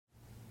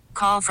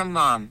call from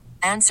mom.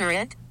 Answer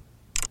it.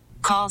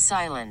 Call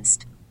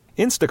silenced.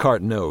 Instacart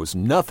knows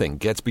nothing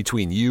gets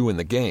between you and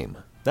the game.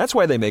 That's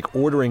why they make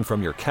ordering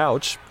from your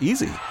couch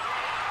easy.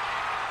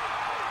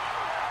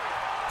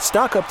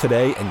 Stock up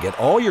today and get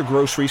all your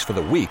groceries for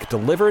the week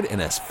delivered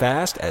in as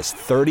fast as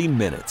 30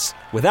 minutes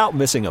without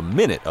missing a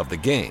minute of the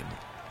game.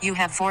 You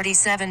have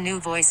 47 new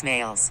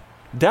voicemails.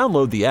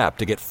 Download the app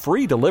to get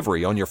free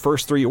delivery on your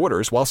first 3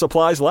 orders while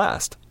supplies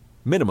last.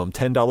 Minimum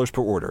 $10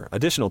 per order.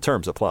 Additional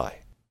terms apply.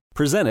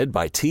 Presented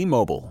by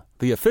T-Mobile,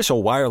 the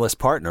official wireless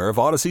partner of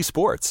Odyssey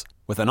Sports.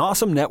 With an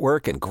awesome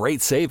network and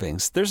great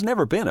savings, there's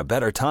never been a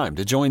better time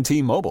to join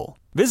T-Mobile.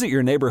 Visit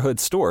your neighborhood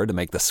store to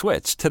make the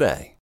switch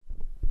today.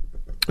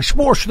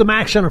 Sports to the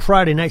max on a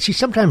Friday night. See,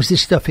 sometimes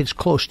this stuff hits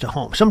close to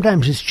home.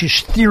 Sometimes it's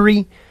just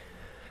theory,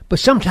 but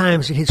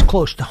sometimes it hits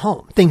close to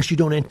home. Things you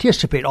don't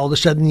anticipate, all of a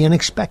sudden the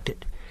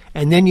unexpected.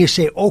 And then you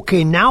say,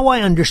 okay, now I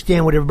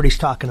understand what everybody's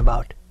talking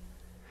about.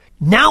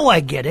 Now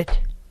I get it.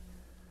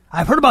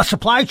 I've heard about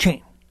supply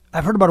chain.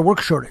 I've heard about a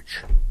work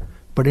shortage.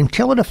 But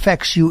until it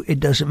affects you,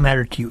 it doesn't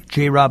matter to you.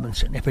 Jay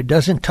Robinson. If it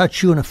doesn't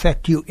touch you and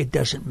affect you, it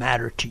doesn't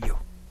matter to you.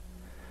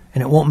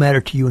 And it won't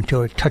matter to you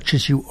until it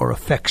touches you or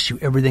affects you.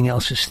 Everything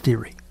else is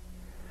theory.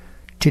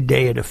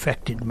 Today it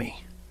affected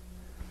me.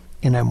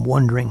 And I'm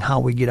wondering how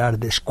we get out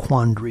of this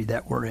quandary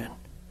that we're in.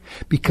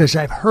 Because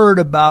I've heard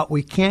about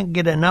we can't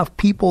get enough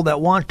people that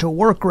want to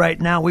work right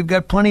now. We've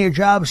got plenty of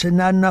jobs and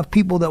not enough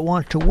people that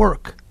want to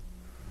work.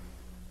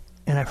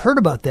 And I've heard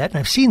about that, and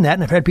I've seen that,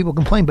 and I've had people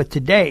complain. But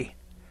today,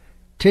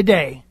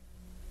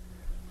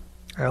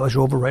 I was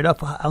over right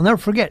up. I'll never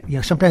forget.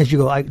 Sometimes you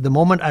go, the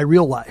moment I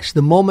realized,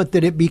 the moment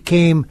that it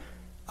became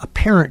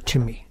apparent to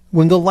me,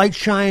 when the light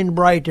shined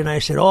bright and I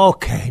said,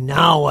 okay,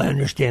 now I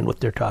understand what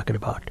they're talking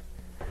about.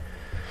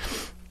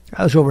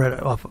 I was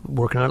over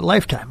working on a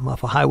Lifetime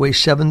off of Highway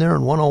 7 there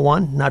in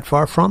 101, not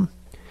far from.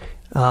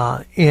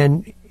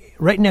 And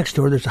right next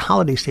door, there's a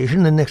Holiday Station.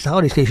 And the next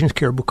Holiday Station is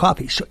Caribou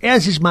Coffee. So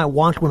as is my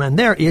want when I'm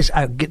there is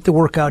I get the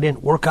workout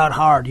in, work out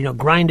hard,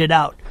 grind it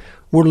out.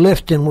 We're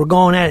lifting, we're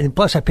going at it. And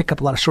plus I pick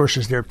up a lot of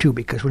sources there too,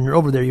 because when you're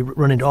over there, you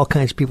run into all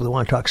kinds of people that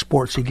want to talk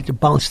sports. So you get to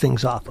bounce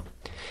things off them.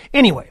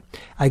 Anyway,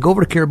 I go over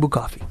to Caribou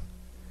Coffee.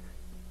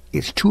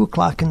 It's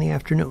 2:00 in the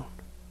afternoon.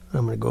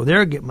 I'm going to go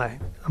there, I'm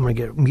going to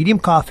get a medium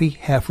coffee,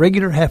 half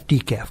regular, half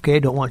decaf. Okay, I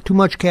don't want too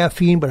much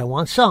caffeine, but I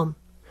want some.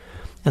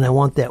 And I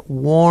want that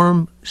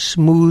warm,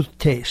 smooth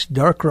taste,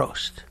 dark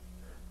roast.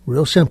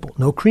 Real simple.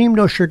 No cream,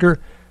 no sugar.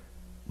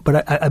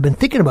 But I've been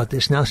thinking about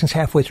this now since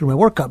halfway through my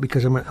workout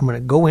because I'm going to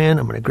go in,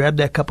 I'm going to grab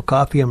that cup of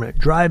coffee, I'm going to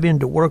drive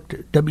into work to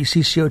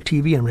WCCO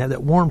TV, and I'm going to have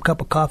that warm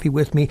cup of coffee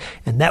with me,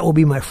 and that will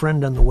be my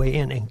friend on the way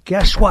in. And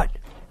guess what?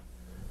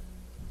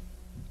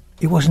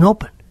 It wasn't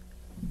open.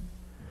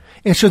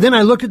 And so then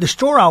I looked at the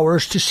store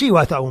hours to see.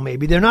 I thought, well,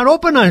 maybe they're not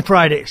open on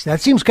Fridays.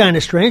 That seems kind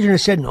of strange. And it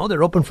said, no,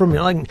 they're open from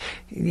like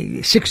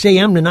 6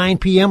 a.m. to 9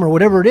 p.m. or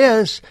whatever it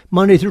is,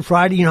 Monday through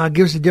Friday. It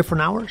gives the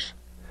different hours.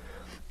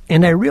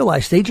 And I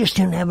realized they just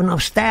didn't have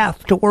enough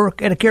staff to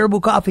work at a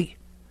Caribou Coffee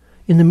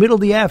in the middle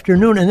of the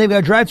afternoon. And they've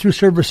got drive-through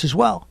service as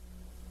well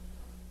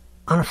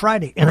on a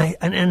Friday. And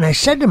I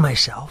said to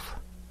myself,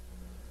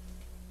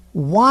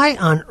 why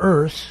on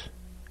earth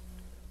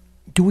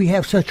do we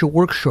have such a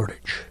work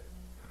shortage?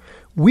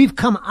 We've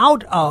come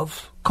out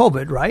of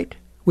COVID, right?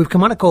 We've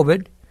come out of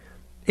COVID,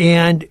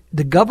 and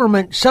the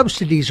government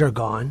subsidies are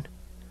gone.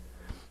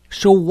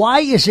 So why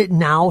is it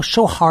now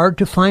so hard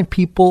to find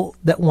people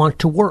that want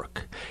to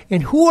work?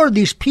 And who are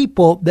these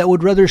people that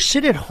would rather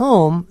sit at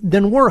home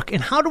than work?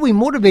 And how do we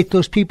motivate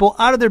those people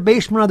out of their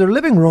basement or their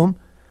living room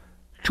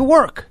to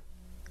work?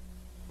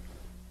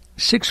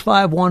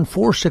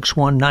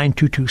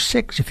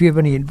 651-461-9226 if you have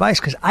any advice,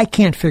 because I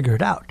can't figure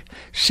it out.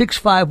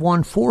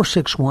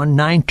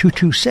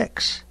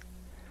 651-461-9226.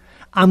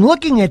 I'm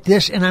looking at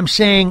this and I'm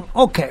saying,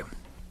 okay,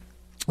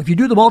 if you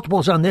do the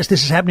multiples on this,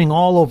 this is happening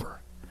all over.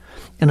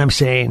 And I'm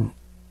saying,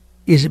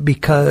 is it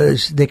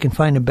because they can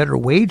find a better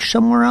wage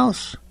somewhere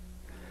else?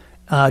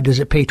 Does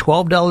it pay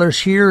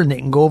 $12 here and they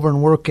can go over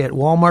and work at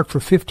Walmart for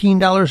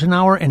 $15 an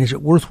hour? And is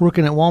it worth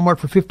working at Walmart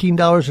for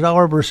 $15 an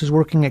hour versus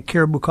working at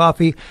Caribou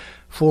Coffee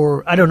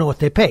for, I don't know what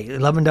they pay,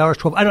 $11,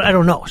 $12, I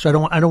don't know. So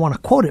I don't want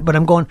to quote it, but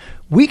I'm going,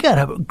 we got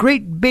a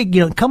great big,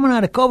 coming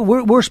out of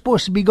COVID, we're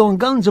supposed to be going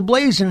guns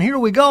a-blazing, and here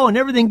we go, and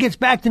everything gets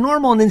back to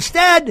normal, and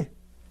instead,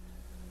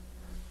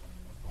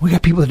 we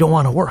got people that don't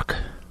want to work.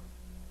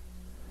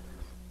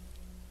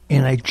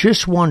 And I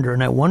just wonder,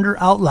 and I wonder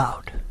out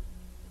loud,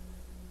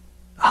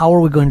 how are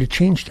we going to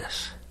change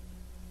this?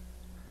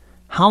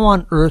 How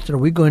on earth are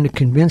we going to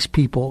convince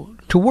people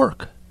to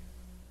work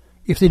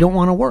if they don't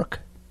want to work?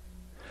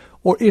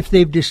 Or if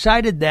they've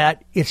decided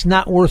that it's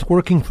not worth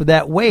working for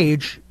that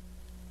wage,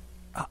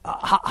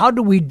 how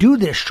do we do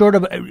this? Short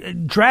of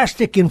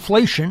drastic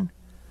inflation,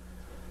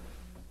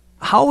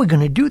 how are we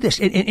going to do this?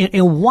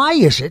 And why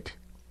is it,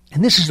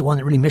 and this is the one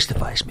that really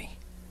mystifies me,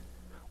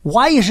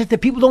 why is it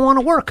that people don't want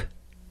to work?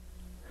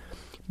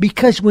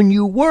 Because when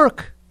you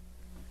work,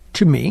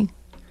 to me,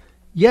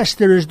 Yes,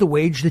 there is the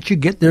wage that you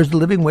get. There's the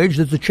living wage.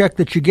 There's the check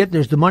that you get.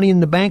 There's the money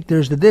in the bank.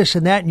 There's the this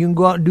and that, and you can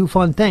go out and do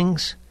fun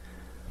things.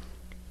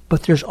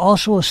 But there's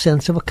also a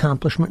sense of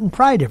accomplishment and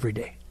pride every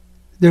day.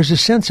 There's a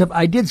sense of,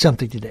 I did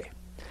something today.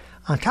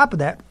 On top of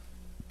that,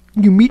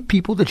 you meet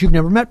people that you've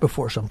never met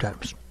before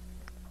sometimes.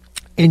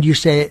 And you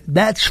say,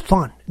 that's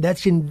fun.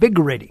 That's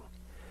invigorating.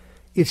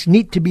 It's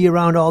neat to be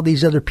around all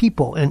these other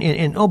people.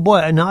 And oh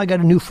boy, now I got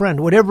a new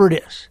friend, whatever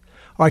it is.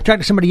 Or I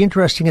talked to somebody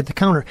interesting at the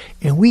counter.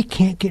 And we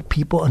can't get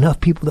enough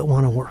people that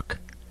want to work.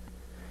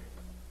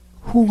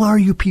 Who are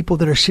you people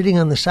that are sitting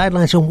on the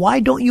sidelines and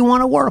why don't you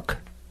want to work?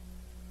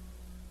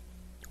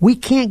 We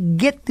can't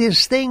get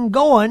this thing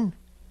going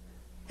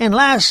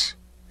unless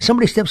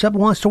somebody steps up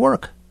and wants to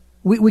work.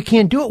 We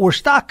can't do it. We're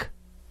stuck.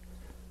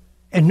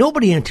 And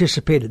nobody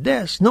anticipated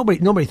this.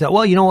 Nobody thought,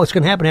 well, you know what's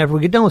going to happen after we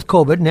get done with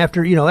COVID and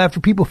after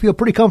people feel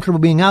pretty comfortable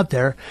being out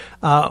there,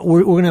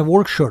 we're going to have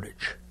work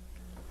shortage.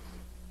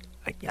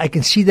 I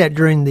can see that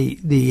during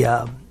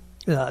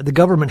the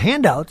government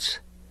handouts.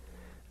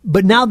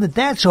 But now that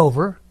that's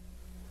over,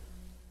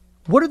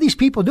 what are these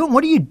people doing?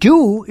 What do you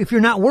do if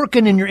you're not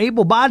working and you're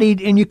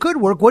able-bodied and you could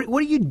work? What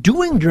are you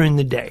doing during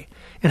the day?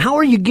 And how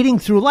are you getting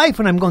through life?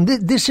 And I'm going,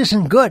 this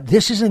isn't good.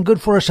 This isn't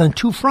good for us on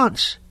two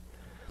fronts.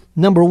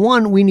 Number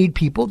one, we need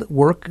people that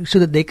work so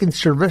that they can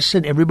service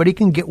and everybody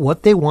can get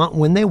what they want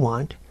when they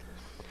want.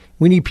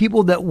 We need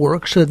people that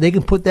work so that they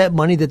can put that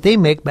money that they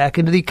make back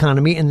into the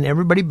economy and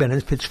everybody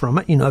benefits from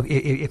it. You know,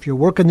 if you're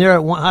working there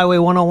at Highway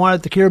 101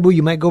 at the Caribou,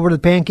 you might go over to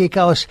the Pancake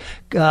House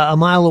a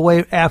mile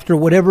away after,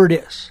 whatever it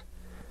is.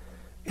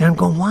 And I'm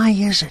going, why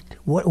is it?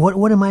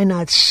 What am I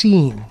not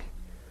seeing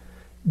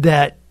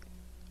that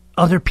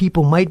other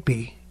people might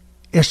be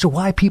as to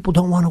why people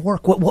don't want to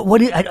work?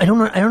 I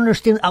don't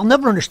understand. I'll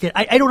never understand.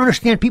 I don't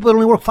understand people that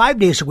only work 5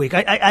 days a week.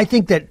 I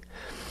think that,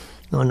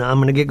 oh no, I'm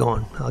going to get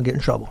going. I'll get in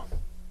trouble.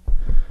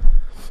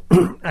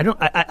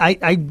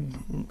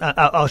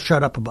 I'll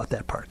shut up about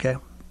that part. Okay.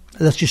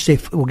 Let's just say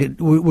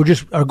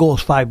our goal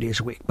is 5 days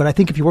a week. But I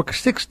think if you work a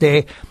 6th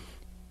day,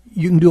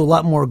 you can do a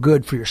lot more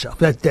good for yourself.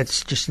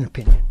 That's just an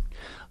opinion.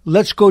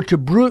 Let's go to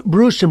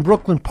Bruce in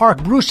Brooklyn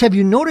Park. Bruce, have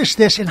you noticed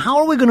this, and how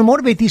are we going to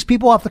motivate these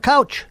people off the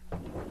couch?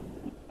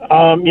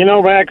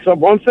 Max,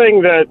 one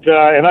thing that,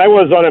 and I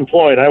was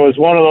unemployed. I was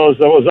one of those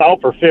that was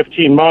out for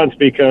 15 months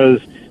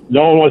because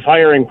no one was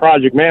hiring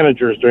project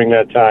managers during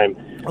that time.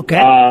 Okay.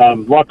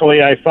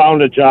 Luckily, I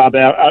found a job.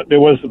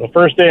 It was the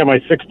first day of my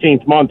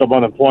 16th month of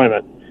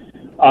unemployment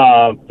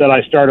that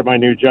I started my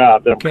new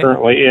job that I'm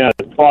currently in.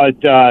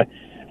 But the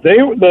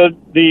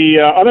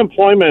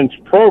unemployment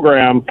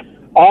program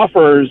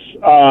offers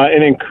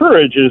and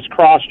encourages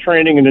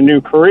cross-training into new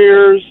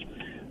careers.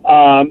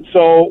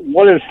 So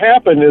what has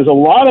happened is a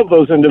lot of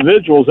those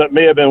individuals that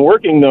may have been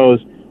working those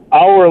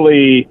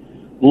hourly,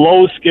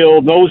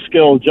 low-skilled,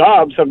 no-skilled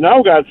jobs have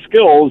now got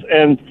skills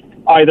and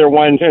either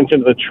went into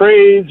the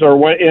trades or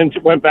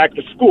went back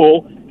to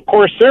school.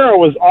 Coursera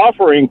was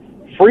offering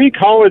free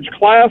college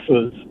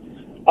classes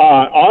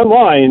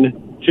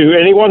online to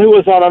anyone who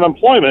was on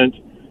unemployment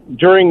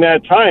during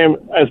that time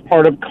as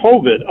part of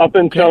COVID up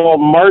until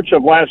March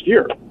of last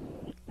year.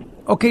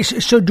 Okay,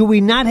 so do we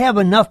not have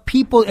enough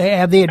people?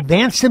 Have they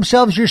advanced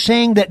themselves? You're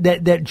saying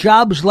that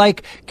jobs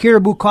like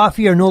Caribou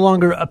Coffee are no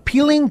longer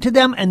appealing to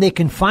them, and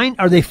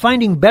are they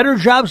finding better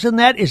jobs than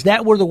that? Is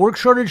that where the work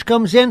shortage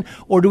comes in,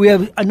 or do we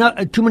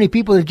have too many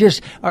people that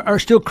just are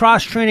still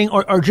cross training,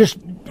 or just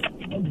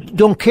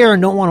don't care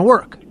and don't want to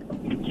work?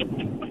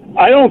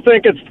 I don't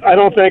think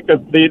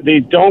that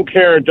the don't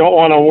care, don't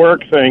want to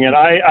work thing, and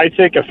I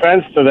take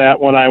offense to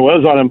that. When I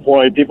was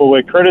unemployed, people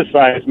would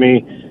criticize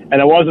me. And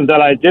it wasn't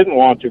that I didn't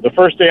want to. The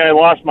first day I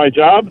lost my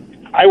job,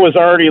 I was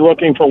already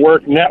looking for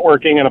work,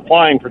 networking, and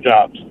applying for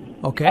jobs.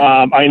 Okay.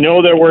 I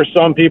know there were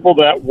some people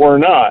that were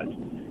not.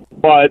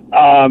 But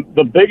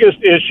the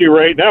biggest issue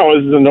right now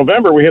is in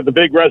November we had the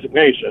big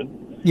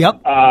resignation.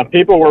 Yep.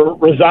 People were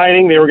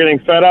resigning. They were getting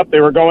fed up.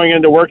 They were going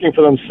into working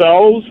for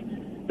themselves.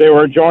 They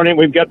were joining.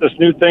 We've got this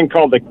new thing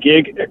called the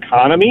gig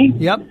economy.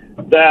 Yep.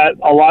 That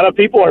a lot of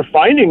people are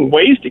finding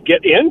ways to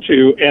get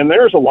into, and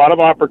there's a lot of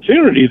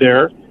opportunity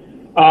there.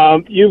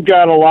 You've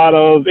got a lot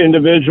of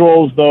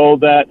individuals, though,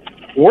 that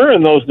were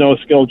in those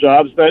no-skill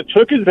jobs that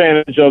took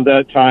advantage of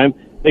that time.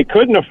 They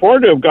couldn't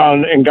afford to have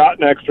gone and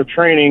gotten extra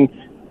training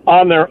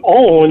on their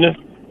own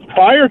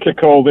prior to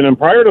COVID and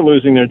prior to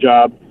losing their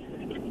job.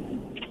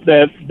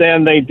 That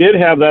then they did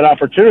have that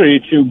opportunity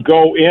to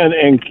go in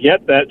and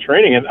get that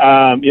training. And,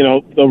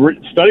 the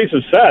studies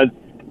have said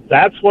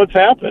that's what's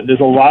happened is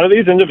a lot of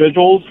these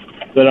individuals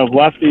that have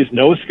left these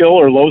no-skill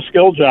or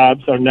low-skill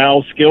jobs are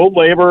now skilled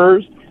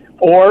laborers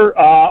or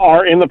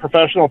are in the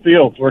professional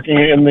fields working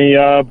in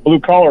the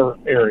blue-collar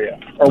area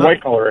or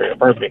white-collar area,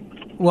 pardon me.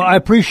 Well, I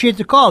appreciate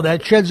the call.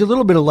 That sheds a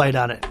little bit of light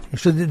on it.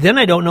 So then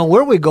I don't know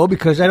where we go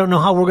because I don't know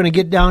how we're going to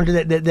get down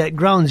to that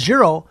ground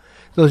zero,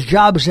 those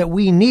jobs that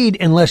we need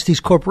unless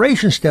these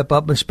corporations step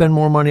up and spend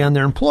more money on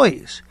their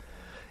employees.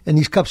 And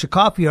these cups of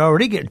coffee are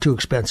already getting too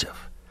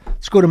expensive.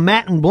 Let's go to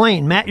Matt and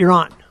Blaine. Matt, you're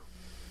on.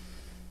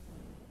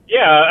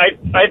 Yeah,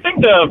 I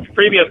think the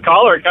previous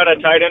caller kind of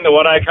tied into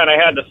what I kind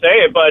of had to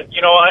say, but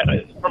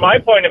from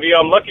my point of view,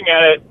 I'm looking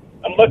at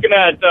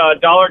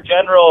Dollar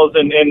Generals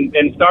and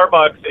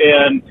Starbucks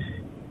and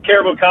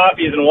Caribou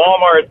Coffees and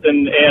Walmarts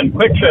and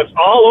Quick Trips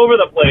all over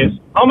the place.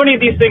 How many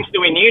of these things do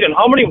we need, and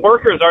how many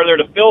workers are there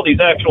to fill these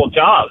actual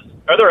jobs?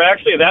 Are there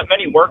actually that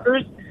many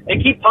workers? They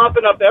keep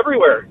popping up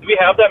everywhere. Do we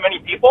have that many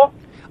people?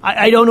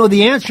 I don't know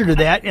the answer to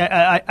that.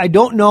 I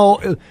don't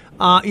know.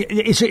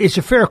 It's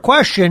a fair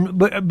question,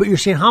 but you're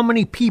saying how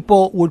many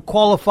people would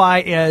qualify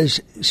as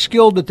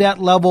skilled at that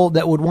level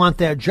that would want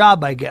that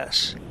job, I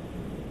guess.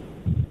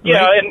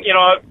 Yeah, right? And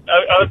I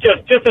was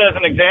just as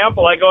an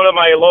example, I go to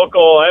my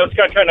local. I was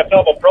trying to fill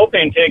up a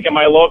propane tank in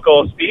my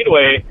local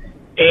Speedway,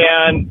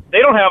 and they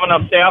don't have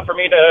enough staff for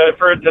me to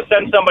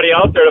send somebody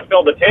out there to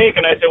fill the tank.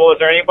 And I said, well, is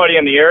there anybody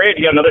in the area?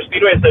 Do you have another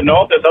Speedway? I said,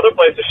 no, this other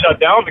place is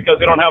shut down because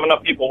we don't have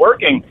enough people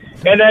working.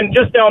 And then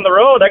just down the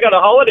road, I got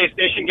a Holiday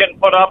Station getting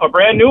put up, a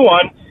brand new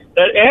one,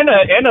 and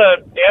a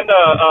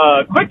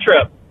Quick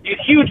Trip. These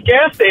huge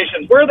gas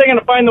stations. Where are they going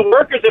to find the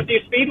workers if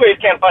these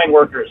Speedways can't find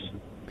workers?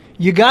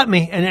 You got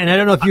me, and I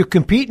don't know if you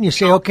compete and you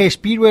say, okay,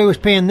 Speedway was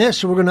paying this,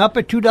 so we're going to up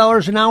it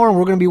 $2 an hour, and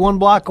we're going to be one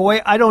block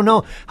away. I don't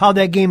know how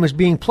that game is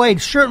being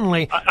played.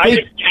 Certainly, I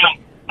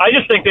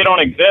just think they don't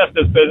exist.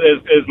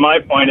 Is my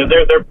point. Is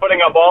they're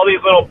putting up all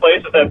these little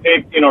places that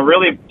pay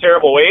really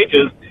terrible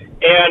wages,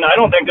 and I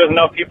don't think there's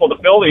enough people to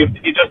fill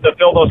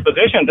those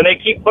positions, and they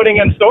keep putting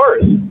in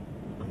stores.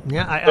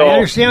 Yeah, I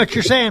understand what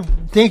you're saying.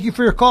 Thank you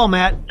for your call,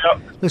 Matt. Yep.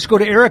 Let's go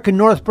to Eric in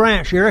North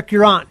Branch. Eric,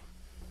 you're on. How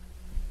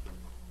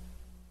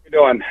you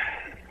doing?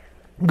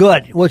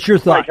 Good. What's your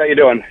thought? Mike, how you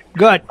doing?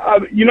 Good. I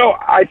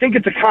think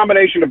it's a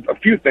combination of a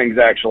few things,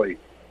 actually.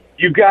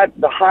 You've got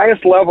the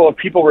highest level of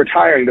people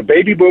retiring. The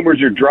baby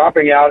boomers are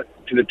dropping out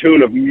to the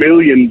tune of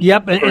millions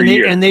per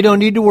year. And they don't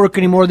need to work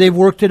anymore. They've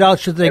worked it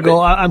out so they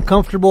go, I'm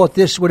comfortable with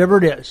this, whatever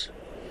it is.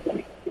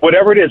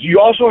 Whatever it is. You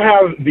also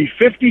have the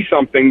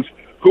 50-somethings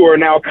who are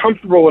now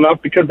comfortable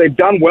enough because they've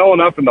done well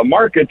enough in the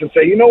market to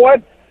say, you know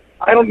what?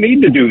 I don't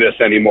need to do this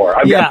anymore.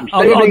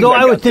 Although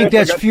I would think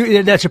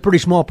that's a pretty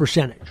small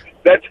percentage.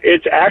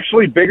 It's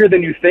actually bigger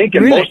than you think,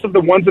 and really? Most of the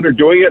ones that are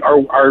doing it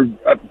are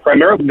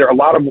primarily there are a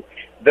lot of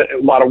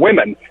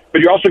women,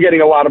 but you're also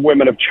getting a lot of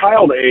women of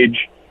child age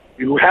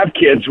who have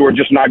kids who are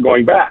just not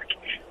going back.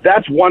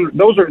 That's one.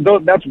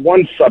 That's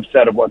one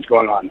subset of what's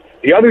going on.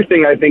 The other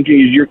thing I think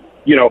is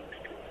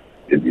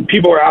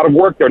people are out of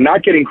work. They're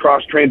not getting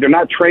cross-trained. They're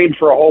not trained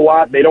for a whole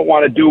lot. They don't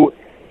want to do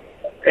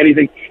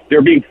anything.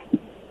 They're being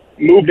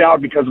moved out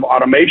because of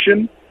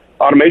automation.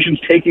 Automation's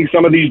taking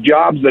some of these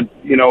jobs that,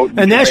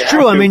 And that's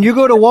true. I mean, you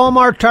go to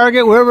Walmart,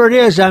 Target, wherever it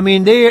is. I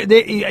mean,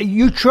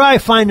 you try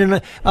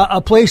finding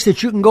a place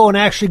that you can go and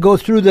actually go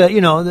through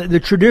the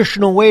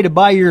traditional way to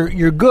buy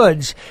your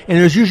goods. And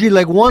there's usually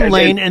like one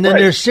lane, and then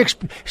there's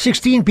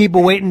 16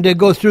 people waiting to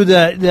go through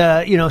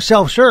the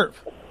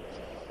self-serve.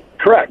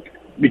 Correct.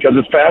 Because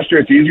it's faster,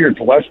 it's easier,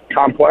 it's less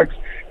complex.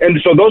 And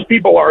so those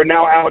people are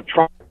now out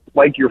trying,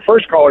 like your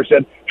first caller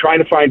said, trying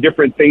to find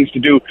different things to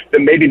do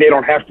that maybe they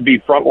don't have to be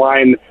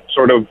frontline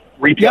sort of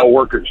retail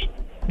workers.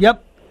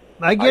 Yep,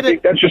 I get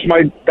it. That's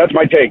my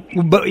take.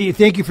 But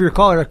thank you for your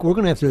call, Eric. We're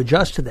going to have to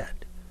adjust to that.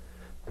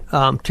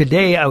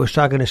 Today I was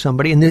talking to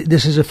somebody, and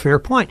this is a fair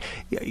point.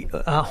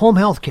 Home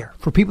health care,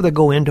 for people that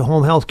go into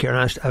home health care.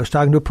 And I was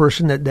talking to a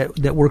person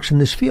that works in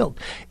this field,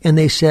 and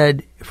they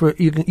said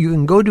you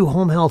can go do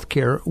home health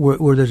care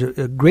where there's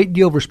a great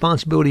deal of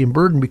responsibility and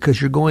burden because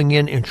you're going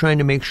in and trying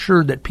to make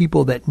sure that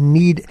people that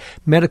need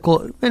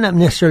medical, not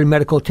necessarily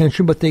medical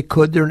attention, but they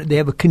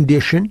have a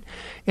condition,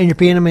 and you're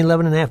paying them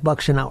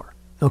 $11.50 an hour.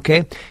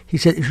 Okay, she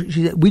said,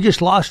 we just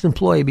lost an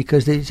employee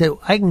because they said,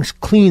 I can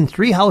clean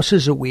 3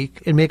 houses a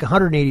week and make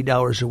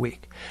 $180 a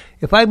week.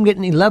 If I'm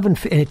getting and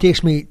it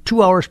takes me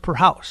 2 hours per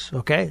house,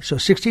 okay, so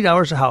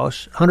 $60 a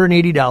house,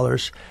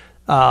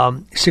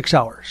 $180, 6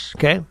 hours,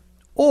 okay,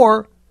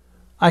 or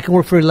I can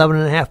work for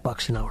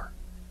 $11.50 an hour.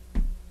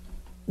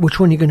 Which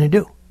one are you going to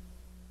do?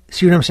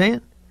 See what I'm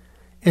saying?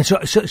 And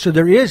so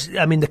there is,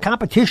 I mean, the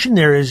competition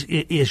there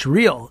is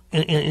real,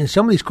 and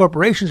some of these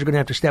corporations are going to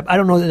have to step. I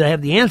don't know that I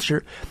have the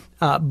answer.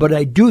 But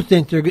I do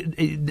think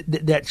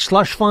that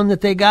slush fund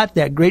that they got,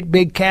 that great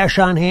big cash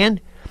on hand,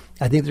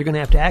 I think they're going to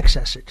have to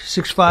access it.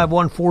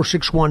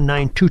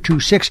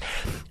 651-461-9226.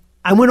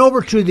 I went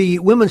over to the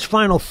women's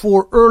Final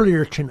Four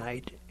earlier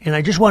tonight, and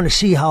I just wanted to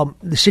see how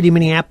the city of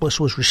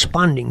Minneapolis was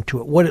responding to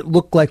it, what it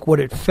looked like,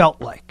 what it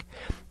felt like.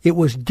 It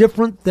was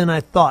different than I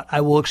thought. I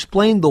will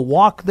explain the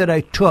walk that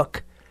I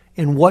took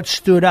and what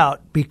stood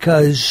out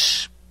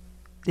because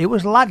it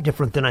was a lot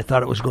different than I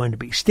thought it was going to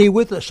be. Stay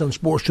with us on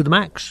Sports to the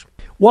Max.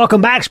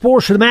 Welcome back,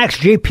 Sports to the Max.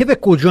 Jay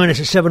Pivick will join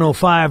us at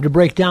 7:05 to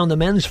break down the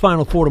men's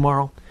Final Four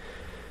tomorrow.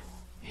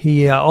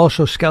 He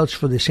also scouts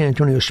for the San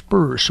Antonio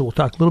Spurs, so we'll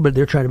talk a little bit.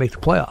 They're trying to make the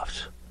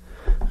playoffs.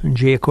 And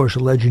Jay, of course, a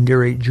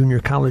legendary junior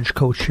college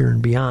coach here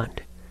and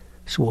beyond.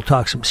 So we'll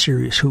talk some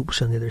serious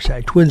hoops on the other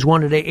side. Twins won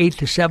today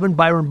 8-7.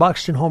 Byron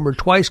Buxton homered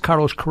twice.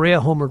 Carlos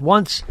Correa homered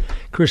once.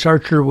 Chris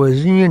Archer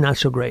was not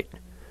so great.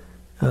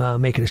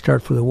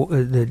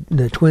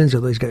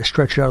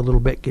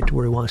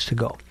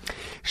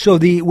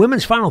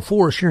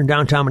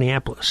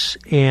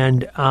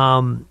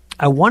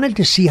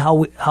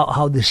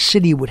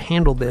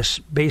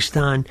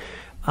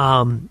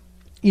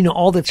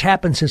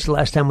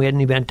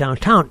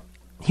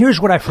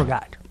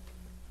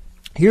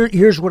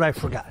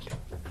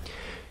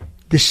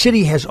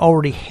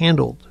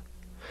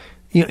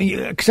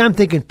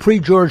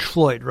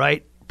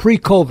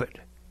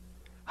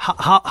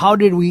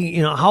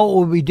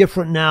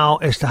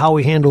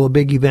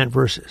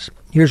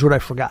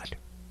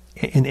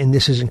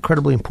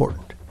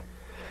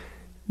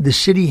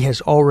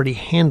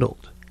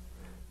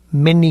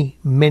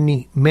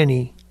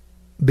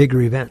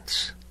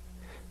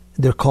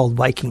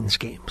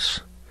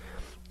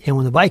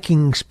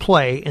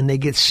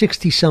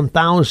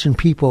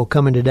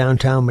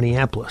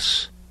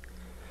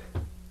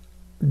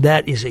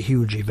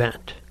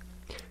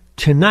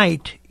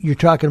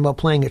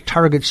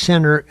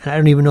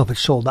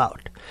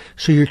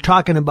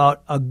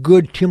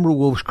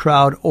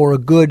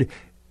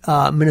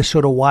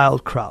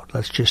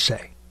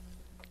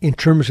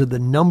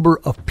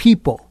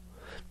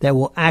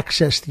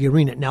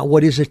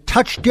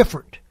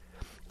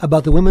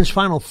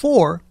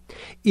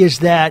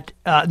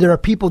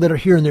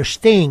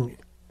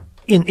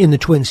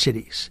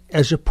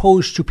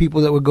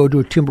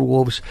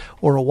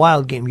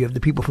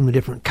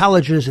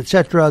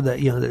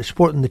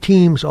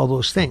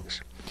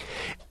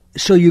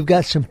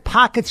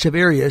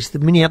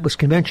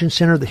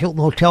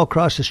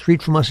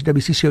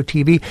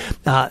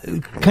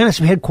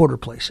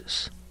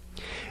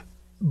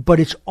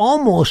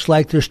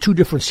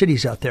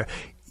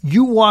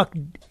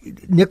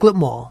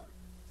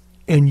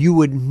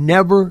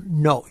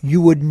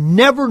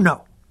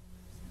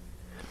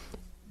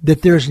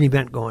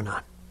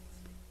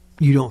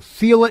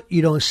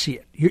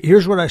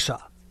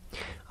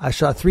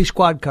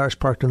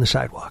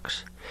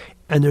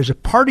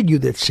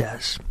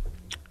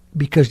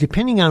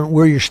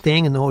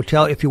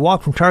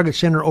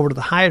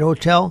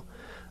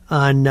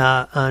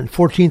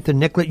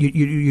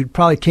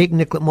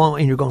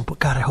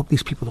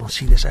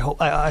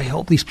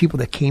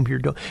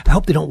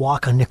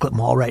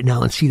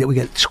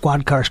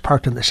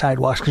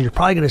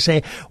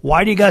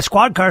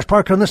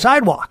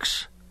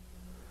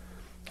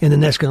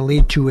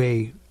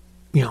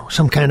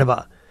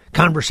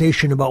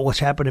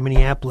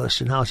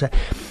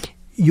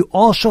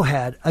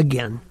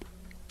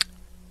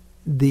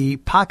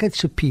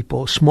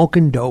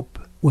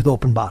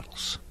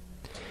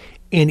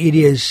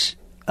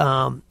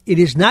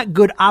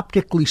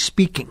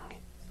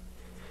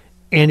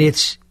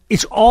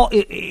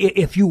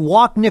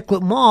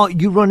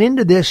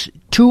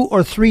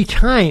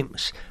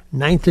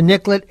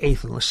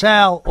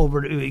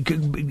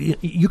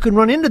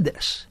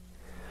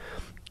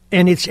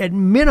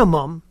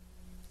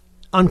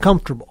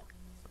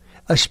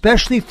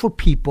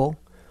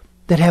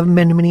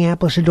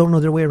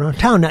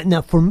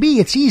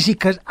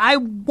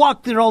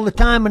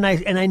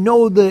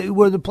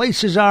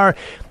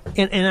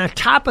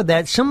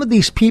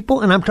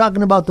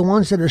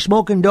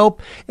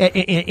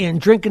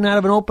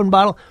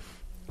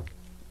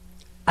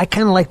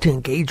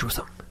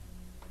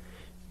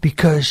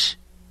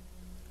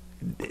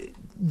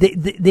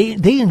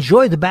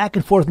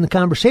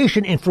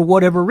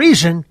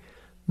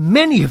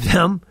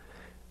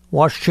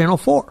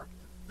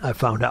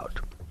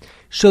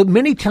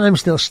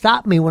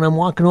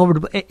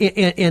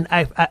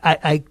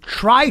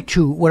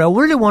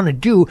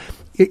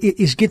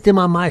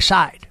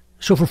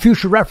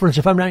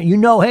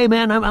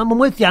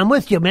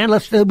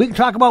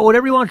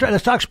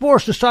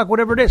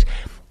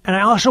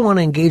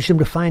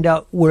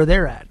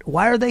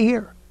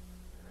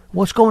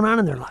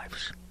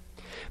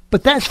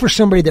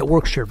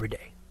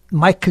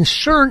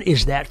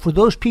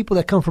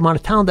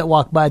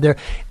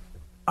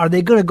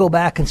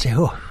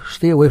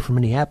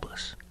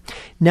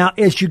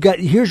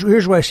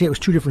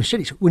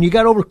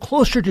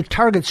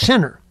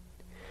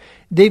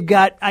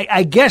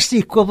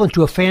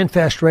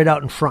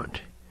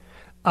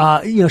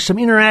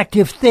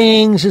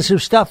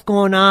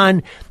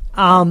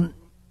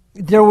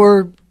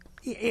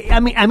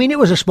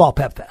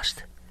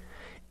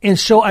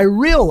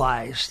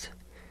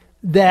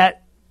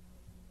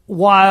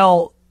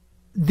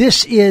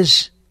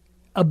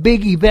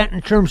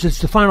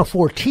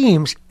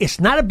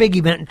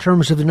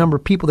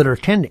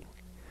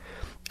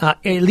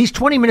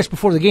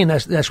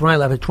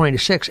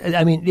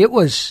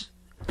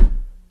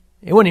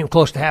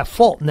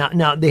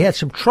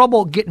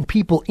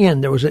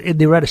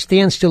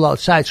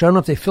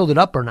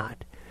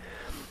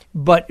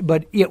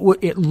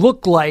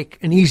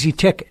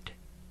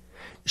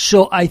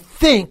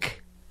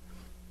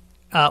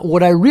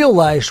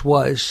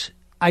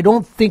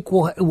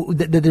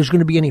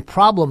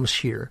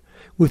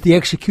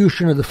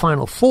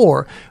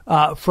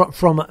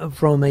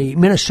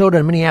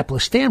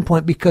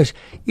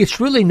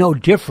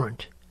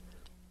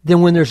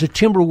 than when there's a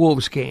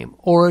Timberwolves game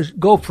or a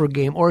Gopher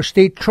game or a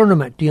state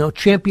tournament,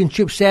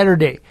 championship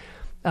Saturday.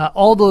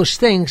 All those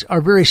things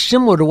are very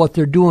similar to what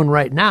they're doing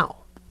right now.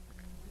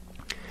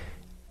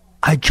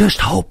 I just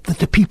hope that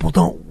the people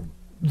don't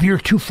veer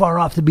too far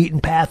off the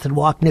beaten path and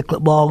walk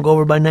Nicollet Ball and go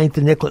over by 9th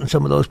and Nicollet in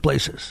some of those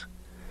places.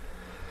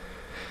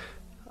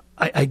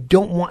 I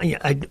don't want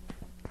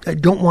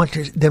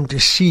them to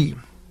see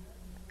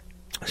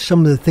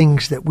some of the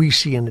things that we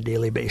see on a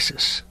daily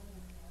basis,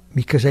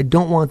 because I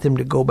don't want them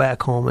to go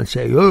back home and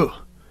say, "Oh,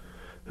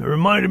 it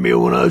reminded me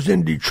of when I was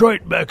in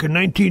Detroit back in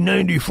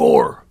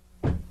 1994."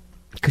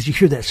 Because you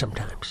hear that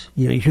sometimes.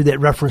 You hear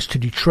that reference to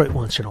Detroit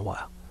once in a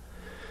while.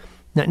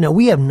 Now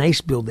we have nice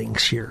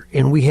buildings here,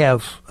 and we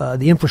have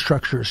the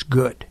infrastructure is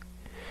good,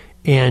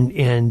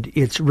 and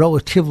it's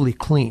relatively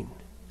clean.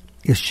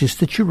 It's just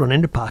that you run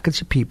into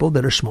pockets of people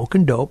that are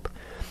smoking dope.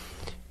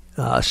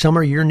 Some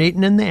are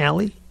urinating in the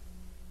alley,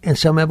 and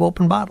some have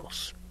open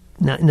bottles.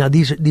 Now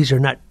these are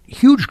not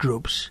huge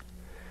groups,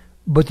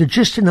 but they're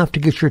just enough to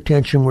get your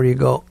attention where you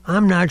go,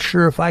 I'm not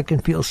sure if I can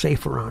feel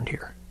safe around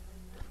here.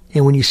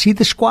 And when you see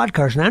the squad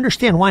cars, and I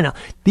understand why now,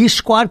 these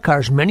squad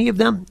cars, many of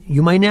them,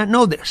 you might not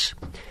know this,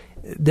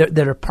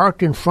 that are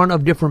parked in front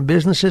of different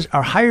businesses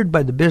are hired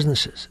by the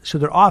businesses. So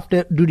they're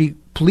off-duty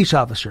police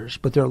officers,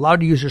 but they're allowed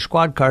to use their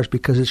squad cars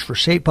because it's for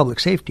public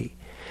safety.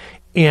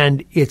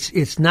 And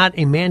it's not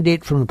a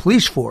mandate from the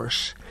police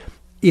force.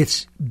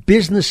 It's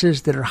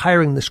businesses that are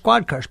hiring the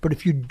squad cars. But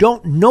if you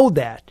don't know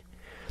that,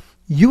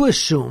 you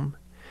assume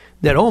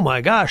that, oh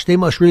my gosh, they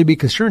must really be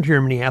concerned here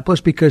in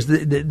Minneapolis because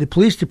the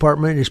police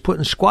department is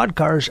putting squad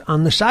cars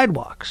on the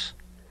sidewalks.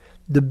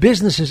 The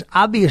businesses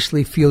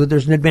obviously feel that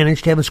there's an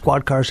advantage to having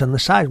squad cars on the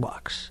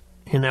sidewalks.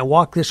 And I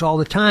walk this all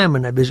the time,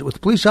 and I visit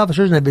with police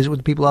officers, and I visit with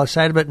the people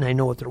outside of it, and I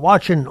know what they're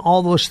watching, and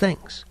all those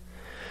things.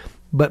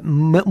 But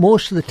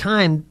most of the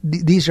time,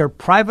 these are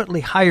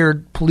privately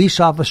hired police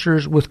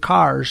officers with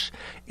cars,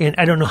 and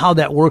I don't know how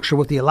that works or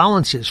what the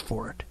allowance is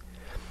for it.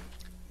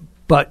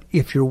 But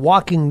if you're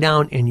walking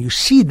down and you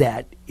see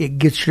that, it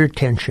gets your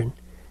attention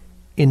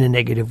in a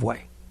negative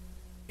way.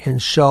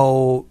 And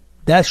so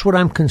that's what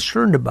I'm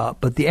concerned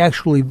about. But the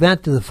actual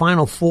event of the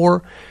Final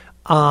Four,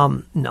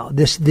 no,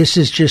 this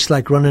is just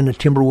like running a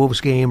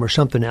Timberwolves game or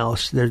something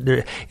else.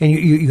 And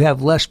you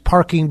have less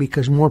parking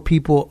because more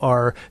people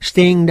are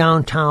staying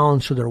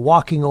downtown, so they're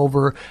walking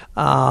over.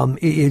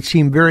 It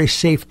seemed very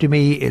safe to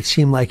me. It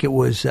seemed like it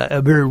was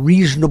a very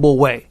reasonable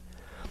way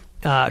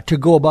to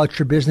go about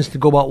your business, to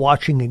go about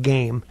watching a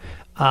game.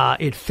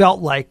 It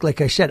felt like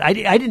I said,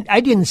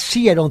 I didn't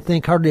see, I don't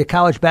think, hardly a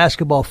college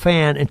basketball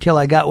fan until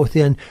I got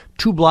within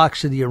 2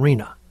 blocks of the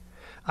arena.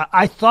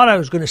 I thought I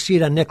was going to see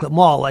it on Nicollet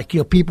Mall, like,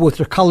 people with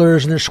their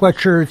colors and their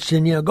sweatshirts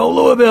and, go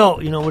Louisville,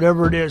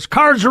 whatever it is.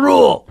 Cards the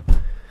rule.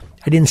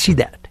 I didn't see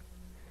that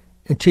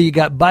until you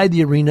got by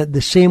the arena,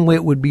 the same way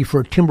it would be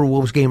for a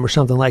Timberwolves game or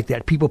something like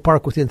that. People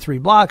park within 3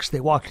 blocks,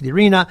 they walk to the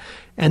arena,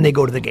 and they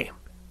go to the game.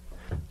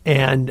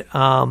 And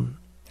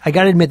I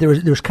got to admit, there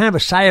was kind of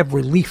a sigh of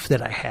relief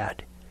that I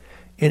had.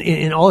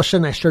 And all of a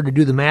sudden I started to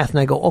do the math, and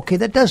I go, okay,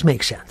 that does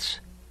make sense.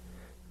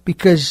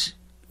 Because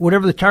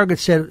whatever the Target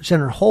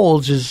Center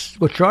holds is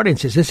what your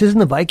audience is. This isn't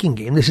the Viking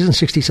game. This isn't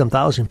 60-some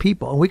thousand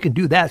people. And we can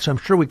do that, so I'm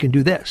sure we can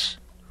do this.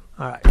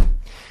 All right.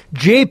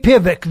 Jay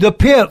Pivick, the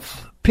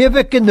Piv.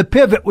 Pivick and the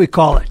Pivot, we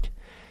call it.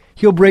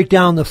 He'll break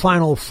down the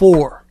Final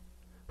Four.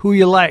 Who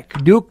you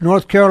like? Duke,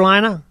 North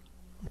Carolina?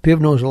 Piv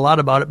knows a lot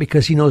about it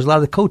because he knows a lot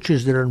of the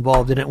coaches that are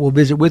involved in it. We'll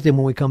visit with him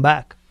when we come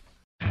back.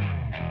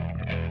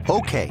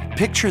 Okay,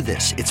 picture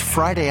this. It's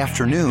Friday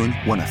afternoon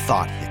when a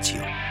thought hits you.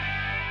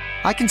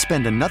 I can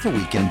spend another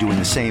weekend doing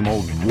the same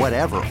old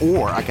whatever,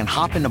 or I can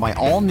hop into my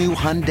all-new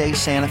Hyundai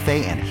Santa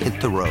Fe and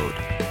hit the road.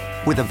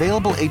 With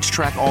available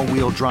H-Track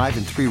all-wheel drive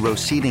and 3-row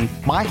seating,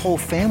 my whole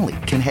family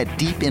can head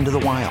deep into the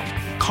wild.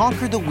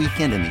 Conquer the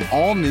weekend in the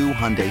all-new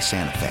Hyundai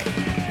Santa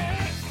Fe.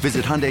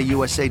 Visit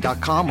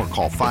HyundaiUSA.com or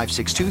call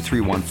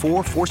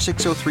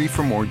 562-314-4603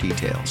 for more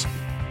details.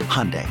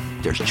 Hyundai,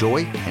 there's joy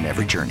in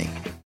every journey.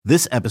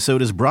 This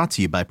episode is brought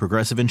to you by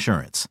Progressive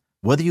Insurance.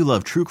 Whether you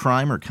love true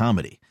crime or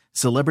comedy,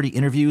 celebrity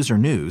interviews or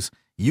news,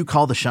 you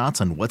call the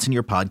shots on what's in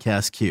your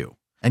podcast queue.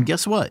 And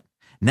guess what?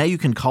 Now you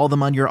can call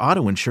them on your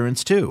auto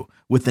insurance too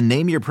with the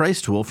Name Your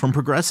Price tool from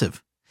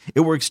Progressive.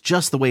 It works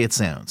just the way it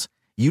sounds.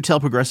 You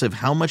tell Progressive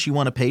how much you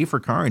want to pay for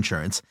car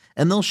insurance,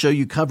 and they'll show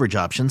you coverage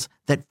options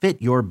that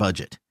fit your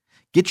budget.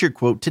 Get your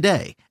quote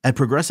today at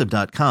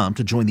Progressive.com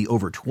to join the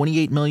over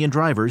 28 million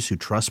drivers who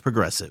trust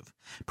Progressive.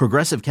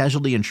 Progressive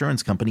Casualty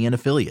Insurance Company and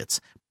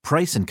Affiliates.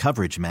 Price and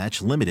coverage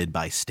match limited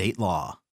by state law.